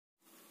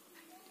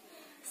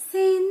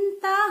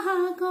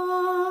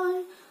সাগৰ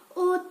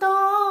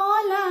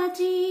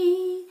উতলাজি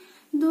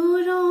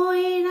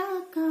দূৰৈৰ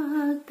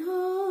আকাশ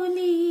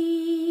ধূলি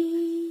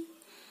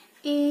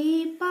এই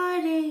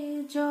পাৰে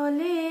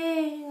জ্বলে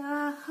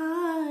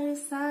আশাৰ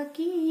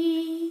চাকি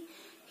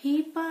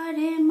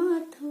সিপাৰে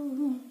মাথো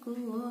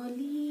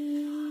কুঁৱলী।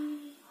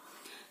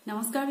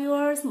 নমস্কাৰ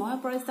ভিউৱাৰ্ছ, মই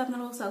পৰিস্থিতি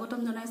আপোনালোকক স্বাগতম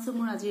জনাইছো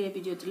মোৰ আজিৰ এই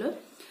ভিডিঅ'টিলৈ।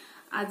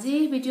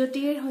 আজিৰ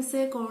ভিডিঅ'টিৰ হৈছে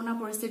কৰোনা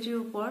পৰিস্থিতিৰ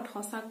ওপৰত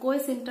সঁচাকৈ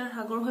চিন্তাৰ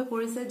সাগৰ হৈ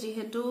পৰিছে,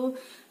 যিহেতু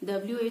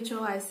WHO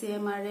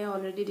ICMR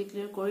অলৰেডি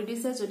ডিক্লেয়াৰ কৰি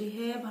দিছে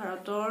যদিহে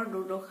ভাৰতৰ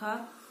দুৰ্দশা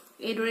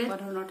এইদৰে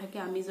ধৰণৰ থাকে,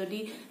 আমি যদি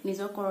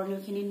নিজৰ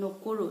কৰণীয়খিনি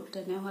নকৰো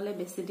তেনেহলে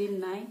বেছি দিন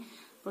নাই,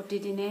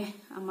 প্ৰতিদিনে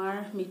আমাৰ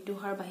মৃত্যু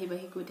হাৰ বাঢ়ি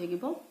বাঢ়ি গৈ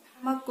থাকিব।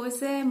 আমাক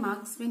কৈছে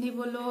মাস্ক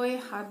পিন্ধিবলৈ,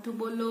 হাত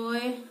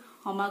ধুবলৈ,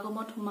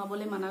 সমাগমত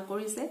সোমাবলৈ মানা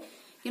কৰিছে,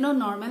 কিন্তু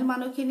নৰ্মেল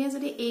মানুহখিনিয়ে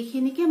যদি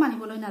এইখিনিকে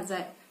মানিবলৈ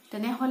নাযায়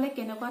তেনেহলে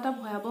কেনেকুৱা এটা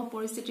ভয়াবহ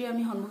পৰিস্থিতিৰ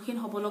আমি সন্মুখীন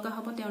হ'ব লগা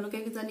হ'ব তেওঁলোকে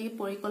কিজানি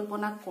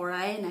পৰিকল্পনা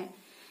কৰাই নাই।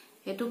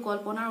 সেইটো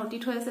কল্পনাৰ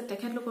অতীত হৈ আছে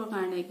তেখেতলোকৰ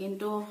কাৰণে,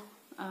 কিন্তু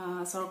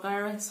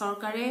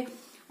চৰকাৰে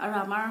আৰু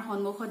আমাৰ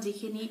সন্মুখত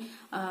যিখিনি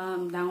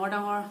ডাঙৰ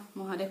ডাঙৰ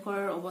মহাদেশৰ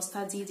অৱস্থা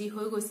যি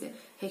হৈ গৈছে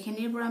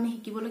সেইখিনিৰ পৰা আমি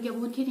শিকিবলগীয়া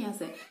বহুতখিনি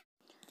আছে।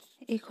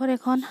 এইখন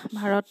এখন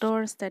ভাৰতৰ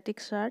static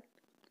shirt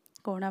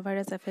corona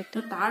virus effect.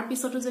 তাৰ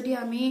পিছতো যদি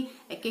আমি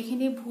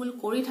একেখিনি ভুল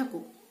কৰি থাকো,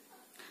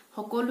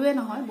 সকলোৱে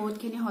নহয়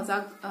বহুতখিনি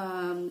সজাগ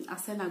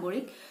আছে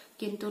নাগৰিক,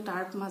 কিন্তু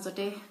তাৰ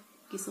মাজতে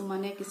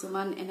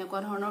কিছুমান এনেকুৱা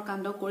ধৰণৰ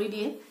কাণ্ড কৰি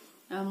দিয়ে।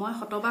 মই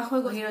হতবাক হৈ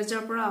গৈ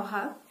ৰাজ্যৰ পৰা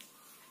অহা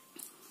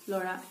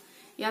লৰা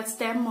ইয়াত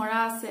ষ্টেম্প মৰা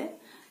আছে,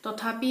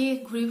 তথাপি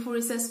ঘূৰি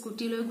ফুৰিছে,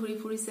 স্কুটি লৈ ঘূৰি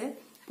ফুৰিছে,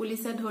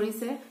 পুলিচে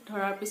ধৰিছে,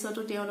 ধৰাৰ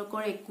পিছতো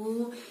তেওঁলোকৰ একো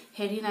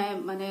হেৰি নাই,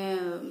 মানে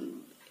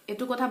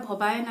এইটো কথা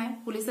ভবাই নাই।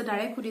 পুলিচে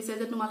ডাইৰেক্ট সুধিছে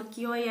যে তোমালোক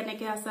কিয়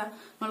এনেকে আছা,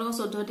 তোমালোকক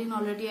 14 দিন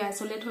অলৰেডি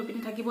আইচলেট হৈ পিনি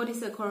থাকিব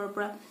দিছে ঘৰৰ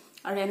পৰা,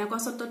 আৰু এনেকুৱা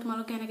স্বত্বত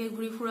তোমালোকে এনেকে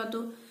ঘূৰি ফুৰাটো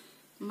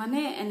মানে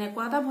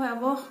এনেকুৱা এটা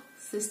ভয়াবহ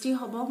সৃষ্টি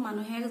হব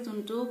মানুহে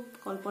যোনটো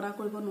কল্পনা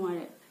কৰিব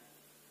নোৱাৰে।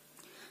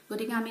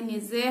 গতিকে আমি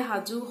নিজে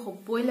সাজু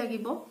হবই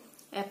লাগিব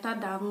এটা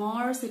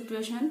ডাঙৰ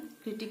সিচুৱেশ্যন,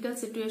 ক্ৰিটিকেল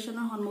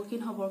সিচুৱেশ্যনৰ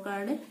সন্মুখীন হবৰ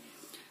কাৰণে।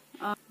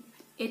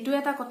 এইটো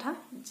এটা কথা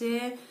যে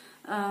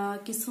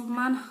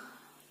কিছুমান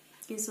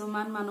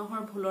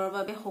মানুহৰ ভুলৰ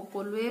বাবে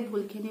সকলোৱে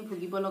ভুলখিনি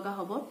ভুগিব লগা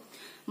হ'ব।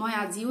 মই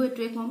আজিও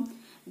এইটোৱে কম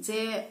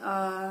যে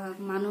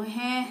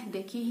মানুহে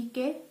দেখি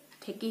শিকে,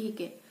 ঠেকি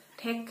শিকে।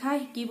 ঠেক খাই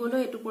শিকিবলৈ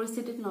এইটো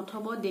পৰিস্থিতিত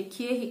নথব,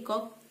 দেখিয়ে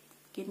শিকক,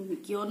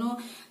 কিয়নো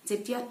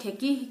যেতিয়া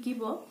ঠেকি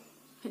শিকিব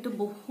সেইটো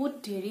বহুত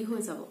দেৰি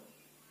হৈ যাব।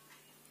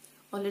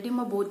 অলৰেডি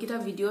মই বহুতকেইটা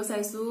ভিডিঅ'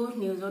 চাইছো,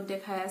 নিউজত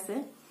দেখাই আছে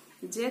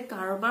যে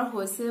কাৰোবাৰ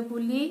হৈছে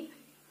বুলি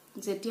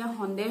যেতিয়া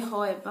সন্দেহ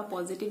হয় বা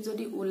পজিটিভ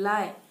যদি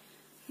ওলায়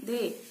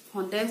দেই,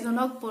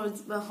 সন্দেহজনক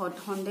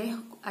সন্দেহ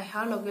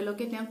অহাৰ লগে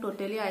লগে তেওঁক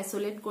টোটেলি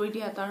আইচলেট কৰি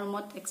দিয়ে, এটা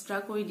ৰুমত এক্সট্ৰা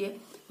কৰি দিয়ে।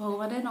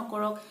 ভগৱানে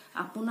নকৰক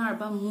আপোনাৰ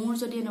বা মোৰ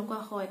যদি এনেকুৱা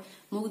হয়,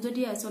 মোক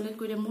যদি আইচলেট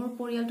কৰি দিয়ে, মোৰ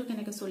পৰিয়ালটো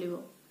কেনেকে চলিব,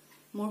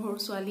 মোৰ সৰু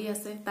ছোৱালী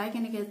আছে তাই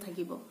কেনেকে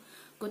থাকিব।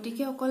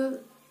 গতিকে অকল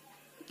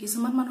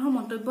কিছুমান মানুহৰ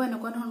মন্তব্য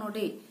এনেকুৱা ধৰণৰ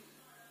দেই,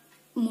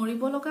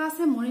 মৰিব লগা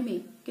আছে মৰিমেই,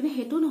 কিন্তু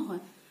সেইটো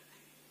নহয়।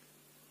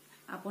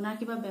 আপোনাৰ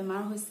কিবা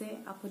বেমাৰ হৈছে,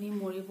 আপুনি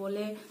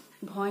মৰিবলে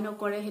ভয়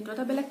নকৰে, সেইটো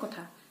এটা বেলেগ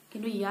কথা।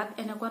 কিন্তু ইয়াত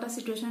এনেকুৱা এটা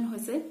সিচুৱেশ্যন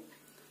হৈছে,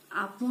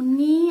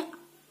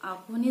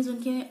 আপুনি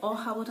যোনখিনি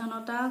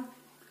অসাৱধানতা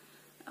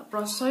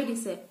প্ৰশ্ৰয়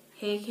দিছে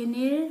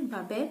সেইখিনিৰ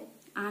বাবে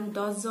আন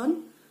 10 জন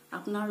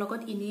আপোনাৰ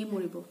লগত এনেই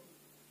মৰিব।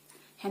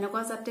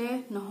 সেনেকুৱা যাতে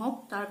নহওক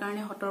তাৰ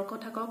কাৰণে সতৰ্ক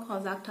থাকক,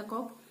 সজাগ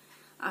থাকক,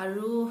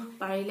 আৰু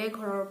পাৰিলে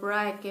ঘৰৰ পৰা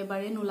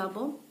একেবাৰে নোলাব।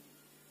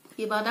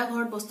 কিবা এটা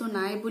ঘৰত বস্তু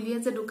নাই বুলিয়ে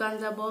যে দোকান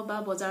যাব বা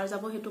বজাৰ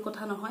যাব সেইটো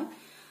কথা নহয়।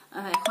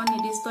 এখন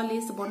নিৰ্দিষ্ট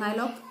লিষ্ট বনাই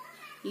লওক,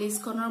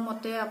 লিষ্টখনৰ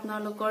মতে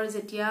আপোনালোকৰ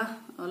যেতিয়া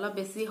অলপ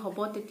বেছি হ'ব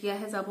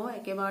তেতিয়াহে যাব,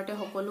 একেবাৰতে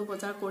সকলো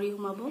বজাৰ কৰি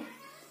সোমাব,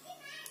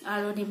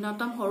 আৰু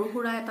নিম্নতম সৰু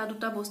সুৰা এটা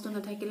দুটা বস্তু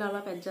নাথাকিলে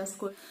অলপ এডজাষ্ট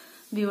কৰি।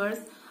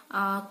 Viewers,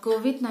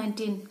 COVID-19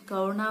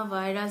 corona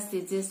virus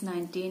disease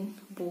 19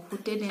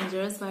 বহুতে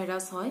ডেঞ্জাৰাছ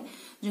ভাইৰাছ হয়,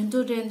 যোনটো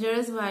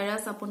ডেঞ্জাৰাছ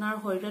ভাইৰাছ আপোনাৰ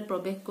শৰীৰত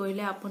প্ৰৱেশ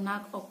কৰিলে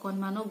আপোনাক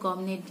অকণমানো গম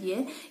নিদিয়ে।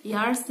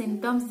 ইয়াৰ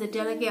চিমটমছ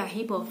যেতিয়ালৈকে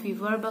আহিব,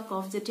 ফিভাৰ বা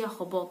কফ যেতিয়া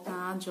হ'ব,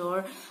 কাহ জ্বৰ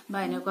বা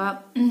এনেকুৱা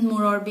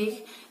মূৰৰ বিষ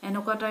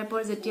এনেকুৱা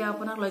টাইপৰ যেতিয়া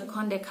আপোনাক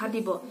লক্ষণ দেখা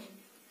দিব,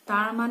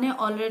 তাৰ মানে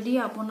অলৰেডি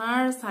আপোনাৰ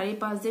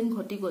 4-5 দিন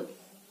ঘটি গ'ল,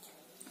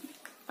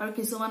 আৰু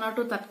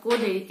কিছুমানৰতো তাতকৈ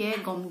দেৰিকে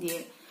গম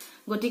দিয়ে।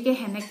 গতিকে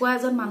সেনেকুৱা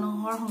এজন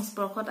মানুহৰ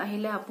সংস্পৰ্শত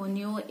আহিলে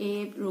আপুনিও এই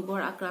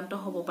ৰোগৰ আক্ৰান্ত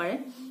হ'ব পাৰে।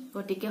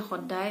 গতিকে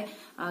সদায়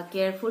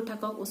কেয়াৰফুল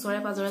থাকক। ওচৰে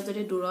পাজৰে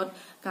যদি দূৰত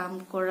কাম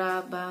কৰা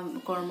বা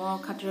কৰ্ম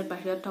খাতিৰত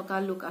বাহিৰত থকা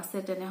লোক আছে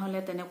তেনেহলে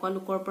তেনেকুৱা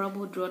লোকৰ পৰা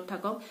বহুত দূৰত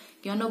থাকক,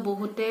 কিয়নো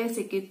বহুতে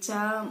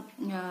চিকিৎসা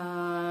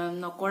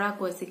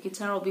নকৰাকৈ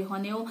চিকিৎসাৰ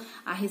অবিহনেও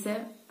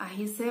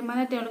আহিছে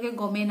মানে তেওঁলোকে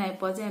গমেই নাই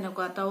পোৱা যে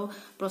এনেকুৱা এটাও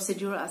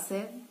প্ৰচিডিউৰ আছে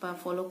বা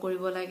ফলো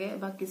কৰিব লাগে,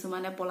 বা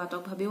কিছুমানে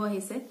পলাতক ভাৱেও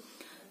আহিছে।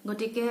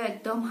 গতিকে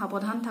একদম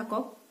সাৱধান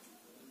থাকক।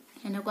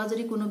 এনেকুৱা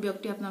যদি কোনো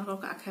ব্যক্তি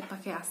আপোনালোকৰ আশে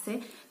পাশে আছে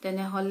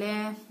তেনেহলে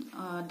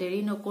দেৰি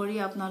নকৰি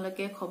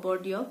আপোনালোকে খবৰ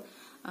দিয়ক,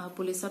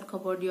 পুলিচত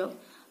খবৰ দিয়ক।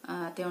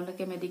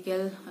 তেওঁলোকে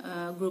মেডিকেল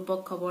গ্ৰুপক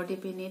খবৰ দি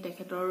পিনি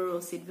তেখেতৰ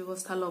ৰচিদ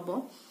ব্যৱস্থা ল'ব।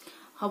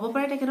 হ'ব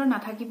পাৰে তেখেতৰ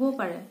নাথাকিবও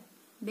পাৰে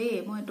দেই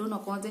মই এটো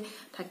নকওঁ যে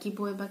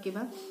থাকিবই বা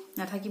কিবা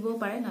নাথাকিবও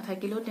পাৰে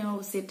নাথাকিলেও তেওঁ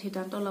উচিত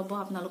সিদ্ধান্ত ল'ব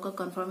আপোনালোকক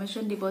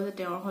কনফাৰ্মেশন দিব যে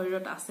তেওঁৰ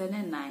শৰীৰত আছে নে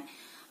নাই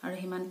আৰু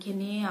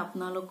হিমানখিনি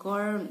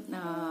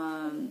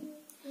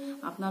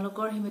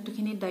আপোনালোকৰ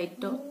হিমেটোখিনি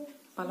দায়িত্ব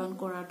পালন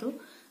কৰাটো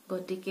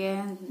গতিকে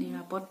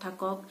নিৰাপদ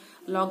থাকক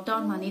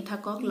লকডাউন মানি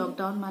থাকক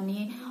লকডাউন মানি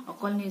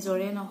অকল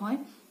নিজৰে নহয়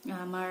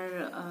আমাৰ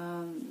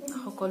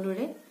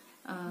সকলোৰে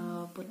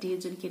প্ৰতি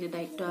যোনখিনি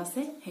দায়িত্ব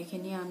আছে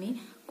সেইখিনি আমি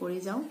কৰি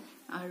যাওঁ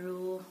আৰু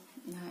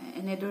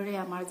এনেদৰে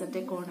আমাৰ যাতে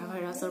কৰোনা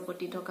ভাইৰাছৰ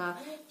প্ৰতি থকা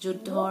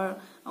যুদ্ধৰ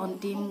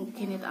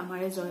অন্তিমখিনিত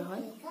আমাৰে জয়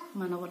হয়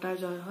মানৱতাৰ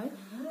জয় হয়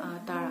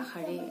তাৰ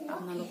আশাৰে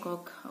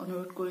আপোনালোকক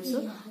অনুৰোধ কৰিছো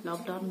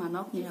লকডাউন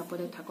মানক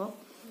নিৰাপদে থাকক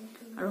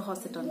আৰু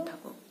সচেতন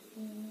থাকক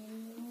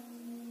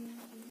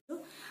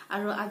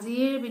আৰু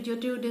আজিৰ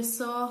ভিডিঅ'টিৰ উদ্দেশ্য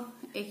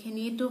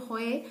এইখিনিটো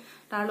হয়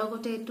তাৰ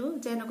লগতে এটো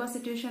যে এনেকুৱা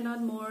সিচুৱেচনত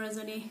মোৰ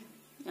এজনী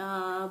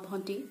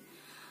ভন্টি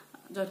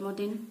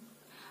জন্মদিন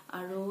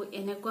আৰু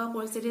এনেকুৱা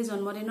পৰিস্থিতি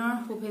জন্মদিনৰ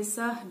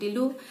শুভেচ্ছা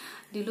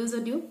দিলো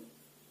যদিও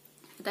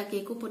এটা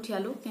কেকো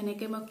পঠিয়ালো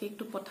কেনেকৈ মই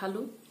কেকটো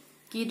পঠালো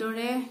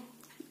কিদৰে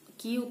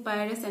কি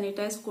উপায়েৰে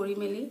sanitize কৰি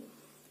মেলি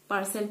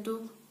পাৰ্সেলটো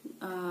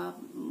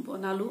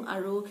বনালো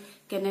আৰু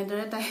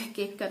কেনেদৰে তাই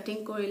কেক কাটিং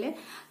কৰিলে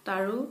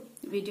তাৰো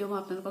ভিডিঅ' মই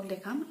আপোনালোকক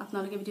দেখাম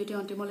আপোনালোকে ভিডিঅ'টি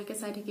অন্তিমলৈকে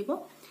চাই থাকিব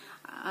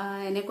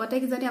এনেকুৱাতে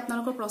কি জানি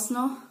আপোনালোকৰ প্ৰশ্ন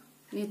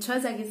নিশ্চয়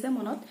জাগিছে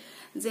মনত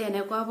যে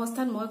এনেকুৱা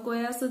অৱস্থাত মই কৈ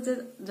আছো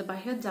যে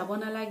বাহিৰত যাব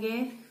নালাগে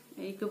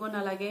এই কৰিব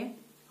নালাগে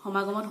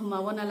সমাগমত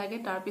সোমাব নালাগে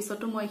তাৰ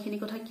পিছতো মই এইখিনি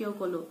কথা কিয়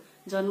ক'লো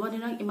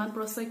জন্মদিনক ইমান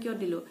প্ৰশ্ৰয় কিয়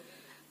দিলো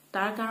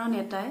তাৰ কাৰণ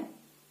এটাই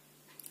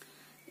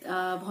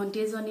ভন্টি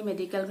এজনী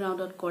মেডিকেল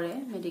গ্ৰাউণ্ডত কৰে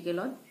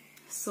মেডিকেলত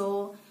সো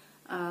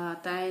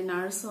তাই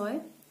নাৰ্স হয়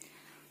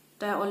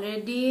তাই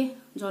অলৰেডি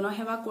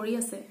জনসেৱা কৰি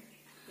আছে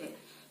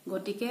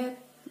গতিকে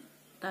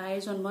তাইৰ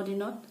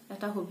জন্মদিনত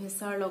এটা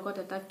শুভেচ্ছাৰ লগত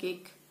এটা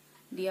কেক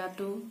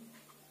দিয়াটো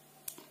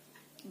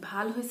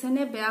ভাল হৈছে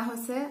নে বেয়া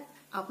হৈছে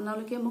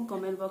আপোনালোকে মোক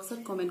কমেন্ট বক্সত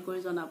কমেন্ট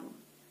কৰি জনাব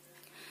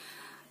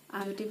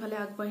আইটি ফালে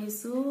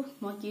আগবাঢ়িছো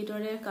মই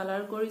কিদৰে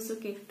কালাৰ কৰিছো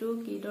কেকটো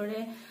কিদৰে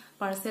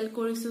পাৰ্সেল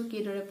কৰিছো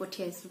কিদৰে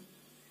পঠিয়াইছো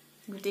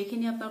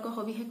গোটেইখিনি আপোনালোকক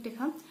সবিশেষ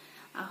দেখাম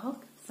আহক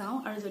চাও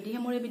আৰু যদিহে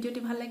মোৰ এই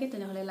ভিডিঅ'টি ভাল লাগে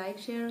তেনেহলে লাইক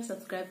শেয়াৰ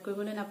সাবস্ক্ৰাইব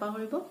কৰিবলৈ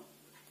নাপাহৰিব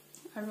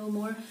আৰু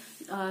মোৰ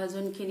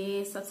যোনখিনি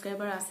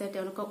সাবস্ক্ৰাইবাৰ আছে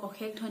তেওঁলোকক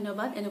অশেষ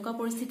ধন্যবাদ এনেকুৱা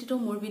পৰিস্থিতিটো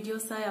মোৰ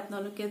ভিডিঅ' চাই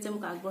আপোনালোকে যে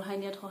মোক আগবঢ়াই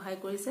নিয়াত সহায়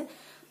কৰিছে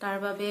তাৰ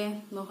বাবে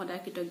মই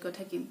সদায় কৃতজ্ঞ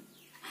থাকিম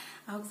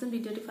আহকচোন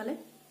ভিডিঅ'টি ফালে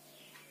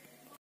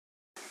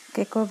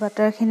কেকৰ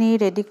বাটাৰখিনি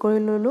ৰেডি কৰি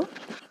ললো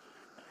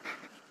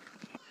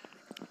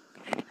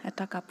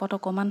এটা কাপত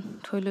অকমান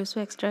থৈ লৈছো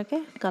এক্সট্ৰাকে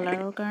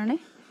কালাৰৰ কাৰণে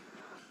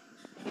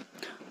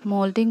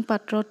মোল্ডিং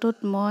পাত্ৰটোত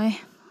মই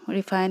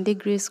ৰিফাইন দি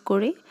গ্ৰীজ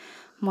কৰি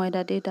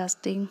ময়দা দি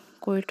ডাস্টিং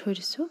কৰি থৈ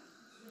দিছো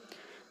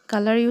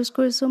কালাৰ ইউজ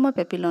কৰিছো মই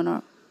পেপিলনৰ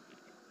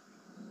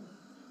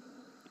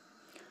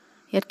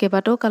ইয়াত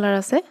কেইবাটাও কালাৰ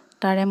আছে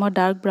তাৰে মই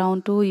ডাৰ্ক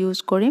ব্ৰাউনটো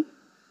ইউজ কৰিম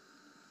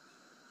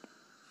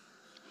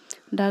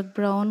ডাৰ্ক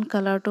ব্ৰাউন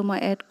কালাৰটো মই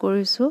এড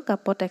কৰিছো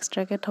কাপত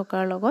এক্সট্ৰাকে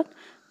থকাৰ লগত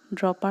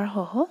ড্ৰপাৰ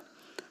সহ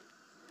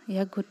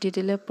ইয়াক ঘুটি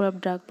দিলে পুৰা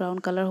ডাৰ্ক ব্ৰাউন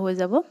কালাৰ হৈ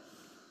যাব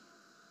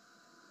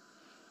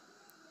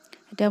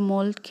এটা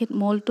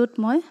মোল্ডটোত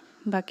মই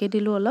বাকি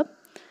দিলো অলপ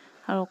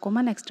আৰু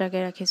অকমান এক্সট্ৰাকে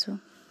ৰাখিছো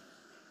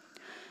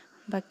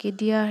বাকি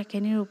দিয়া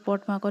হেখিনিৰ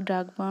ওপৰত মই আকৌ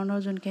ডাৰ্ক ব্ৰাউনৰ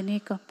যোনখিনি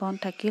কম্পাউণ্ড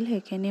থাকিল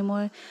হেখিনি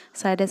মই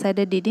সাইডে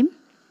সাইডে দি দিম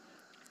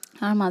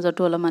আৰু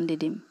মাজতো অলপমান দি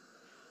দিম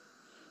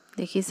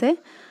দেখিছে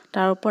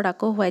তাৰ ওপৰত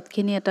আকৌ হোৱাইট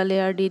খিনি এটা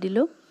লেয়াৰ দি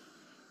দিলো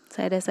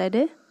সাইডে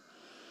সাইডে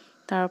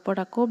তাৰ ওপৰত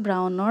আকৌ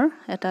ব্ৰাউনৰ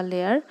এটা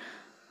লেয়াৰ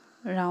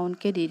ৰাউন্ড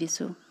কে দি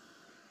দিছো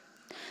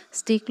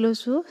ষ্টিক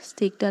লৈছো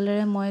ষ্টিক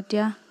ডালেৰে মই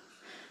এতিয়া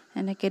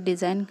এনেকে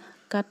ডিজাইন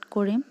কাট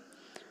কৰিম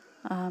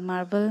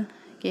মাৰ্বল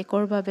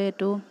কেকৰ বাবে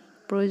এটো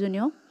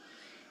প্ৰয়োজনীয়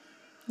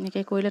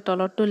এনেকে কৰিলে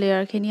তলৰটো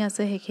লেয়াৰ খিনি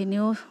আছে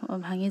হেখিনিও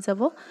ভাঙি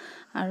যাব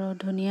আৰু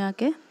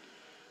ধুনিয়াকে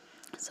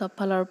সব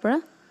ফালৰ পৰা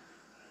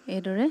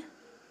এদৰে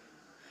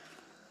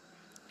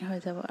হৈ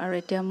যাব আৰু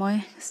এতিয়া মই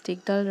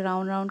ষ্টিকডাল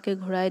ৰাউন্ড কে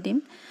ঘূৰাই দিম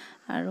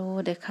আৰু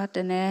দেখাত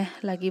এনে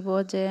লাগিব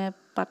যে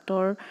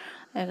পাতৰ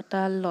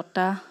এটা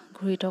লতা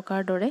ঘূৰি থকাৰ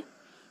দৰে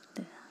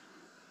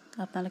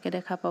আপোনালোকে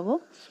দেখা পাব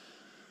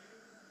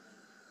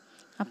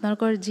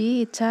আপোনালোকৰ যি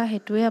ইচ্ছা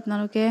হেতুৱে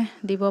আপোনালোকে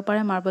দিব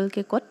পাৰে মাৰ্বল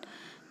কেকত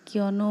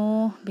কিয়নো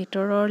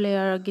ভিতৰৰ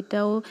লেয়াৰ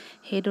গিটাও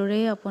হেদৰে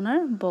আপোনাৰ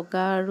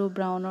বগা আৰু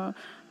ব্ৰাউনৰ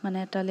মানে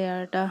এটা লেয়াৰ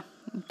এটা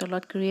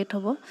তলত ক্ৰিয়েট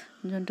হ'ব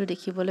যোনটো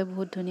দেখিবলৈ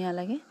বহুত ধুনীয়া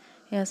লাগে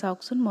এয়া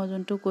চাওকচোন মই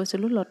যোনটো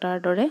কৈছিলো লতাৰ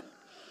দৰে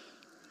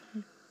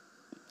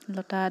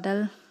লতা আডাল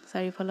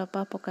চাৰিফালৰ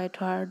পৰা পকাই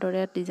থোৱাৰ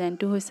দৰে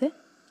ডিজাইনটো হৈছে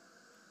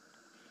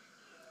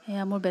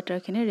এয়া মোৰ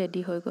বেটাৰখিনি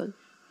ৰেডি হৈ গ'ল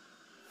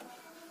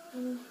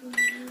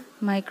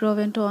মাইক্ৰ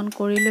ওভেনটো অন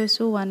কৰি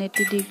লৈছো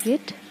 180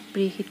 ডিগ্ৰীত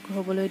প্ৰি হিট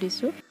হ'বলৈ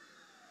দিছো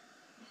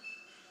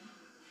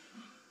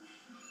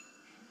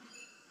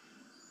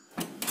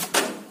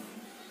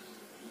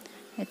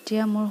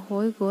এতিয়া মোৰ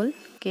হৈ গ'ল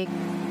কেক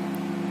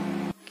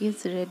ইজ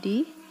ৰেডি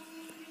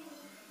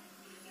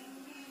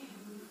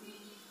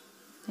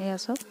এয়া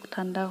সব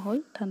ঠাণ্ডা হ'ল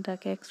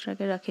ঠাণ্ডাকে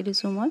এক্সট্ৰাকে ৰাখি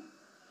দিছো মই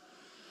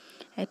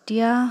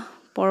এতিয়া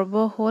পৰ্ব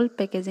হ'ল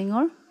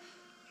পেকেজিঙৰ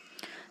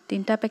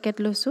 3টা পেকেট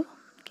লৈছোঁ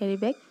কেৰি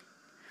বেগ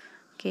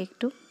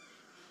কেকটো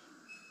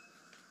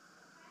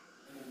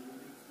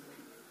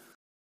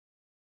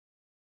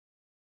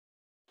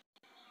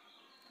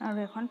আৰু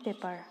এখন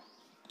পেপাৰ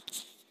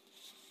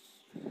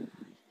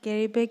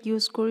কেৰি বেগ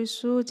ইউজ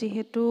কৰিছোঁ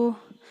যিহেতু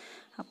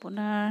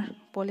আপোনাৰ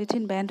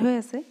পলিথিন বেণ্ড হৈ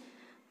আছে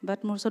বাট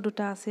মোৰ ওচৰত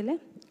 2টা আছিলে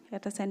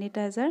এটা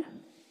sanitizer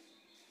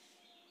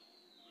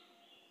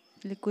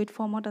লিকুইড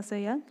ফৰ্মত আছে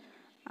ইয়াত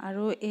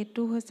আৰু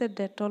এইটো হৈছে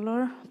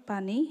ডেটলৰ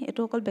পানী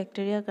এইটো অকল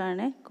বেক্টেৰিয়াৰ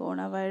কাৰণে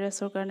কৰোনা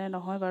ভাইৰাছৰ কাৰণে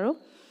নহয় বাৰু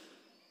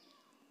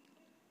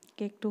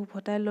কেকটো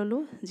উভতাই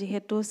ল'লোঁ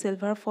যিহেতু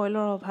চিলভাৰ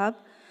ফইলৰ অভাৱ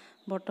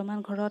বৰ্তমান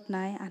ঘৰত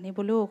নাই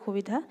আনিবলৈও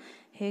অসুবিধা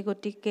সেই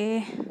গতিকে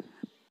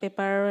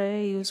পেপাৰে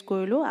ইউজ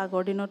কৰিলোঁ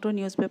আগৰ দিনতো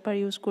নিউজ পেপাৰ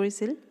ইউজ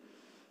কৰিছিল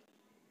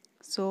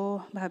সো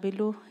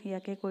ভাবিলোঁ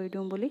ইয়াকে কৰি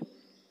দিওঁ বুলি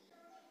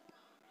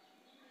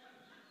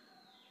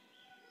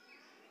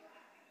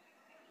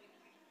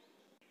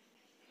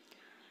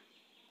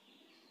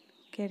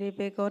কেৰি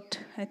বেগত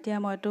এতিয়া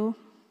মইতো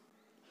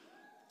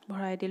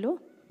ভৰাই দিলোঁ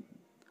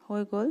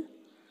হৈ গ'ল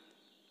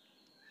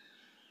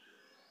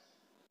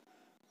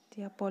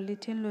এতিয়া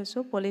পলিথিন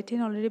লৈছোঁ পলিথিন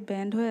অলৰেডি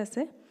বেণ্ড হৈ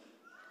আছে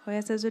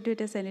যদিও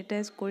এতিয়া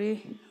sanitize কৰি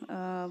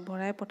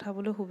ভৰাই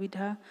পঠাবলৈ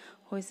সুবিধা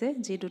হৈছে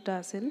যি 2টা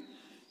আছিল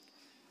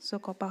সো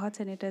কপাহত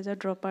sanitizer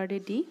ড্ৰপাৰ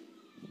দি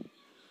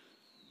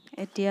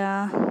এতিয়া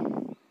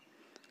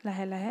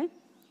লাহে লাহে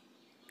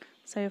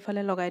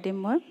চাৰিওফালে লগাই দিম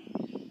মই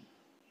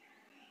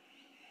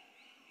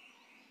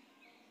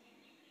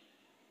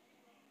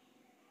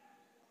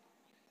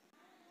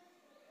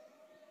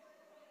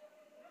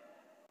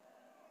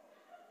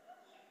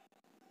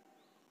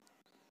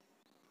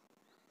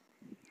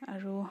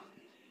আৰু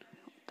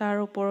তাৰ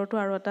ওপৰতো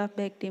আৰু এটা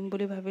বেগ দিম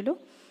বুলি ভাবিলোঁ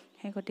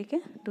সেই গতিকে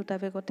 2টা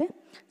বেগতে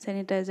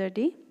sanitizer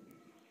দি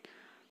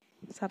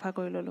চাফা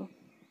কৰি ল'লোঁ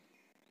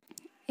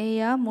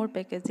এয়া মোৰ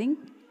পেকেজিং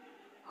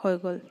হৈ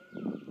গ'ল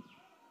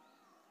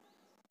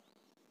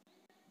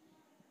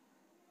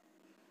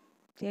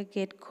এতিয়া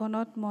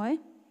গেটখনত মই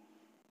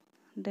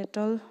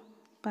ডেটল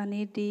পানী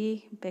দি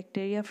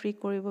বেক্টেৰিয়া ফ্ৰী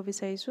কৰিব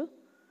বিচাৰিছোঁ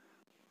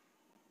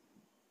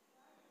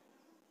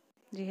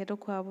যিহেতু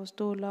খোৱা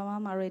বস্তু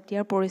ওলাম আৰু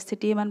এতিয়াৰ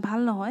পৰিস্থিতি ইমান ভাল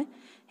নহয়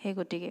সেই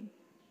গতিকে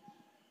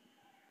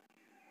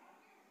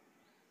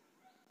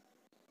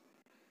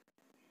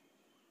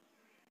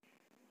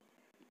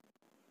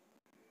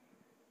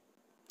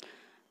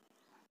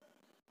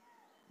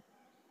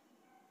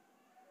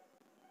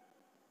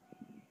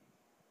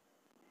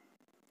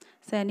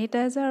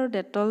sanitizer আৰু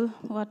ডেটল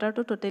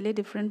ৱাটাৰটো টোটেলি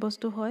ডিফাৰেণ্ট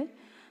বস্তু হয়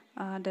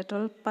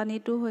ডেটল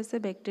পানীটো হৈছে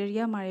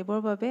বেক্টেৰিয়া মাৰিবৰ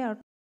বাবে আৰু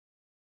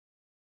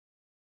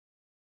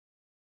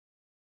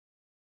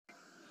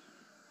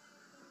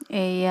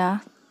এয়া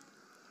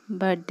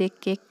বাৰ্থডে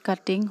কেক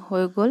কাটিং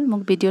হৈ গ'ল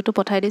মোক ভিডিঅ'টো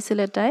পঠাই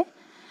দিছিলে তাই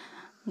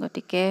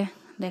গতিকে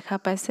দেখা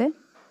পাইছে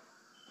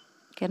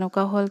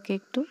কেনেকুৱা হ'ল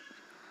কেকটো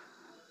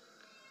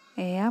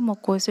এয়া মই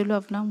কৈছিলোঁ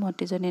আপোনাক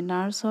ভণ্টিজনী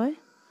নাৰ্ছ হয়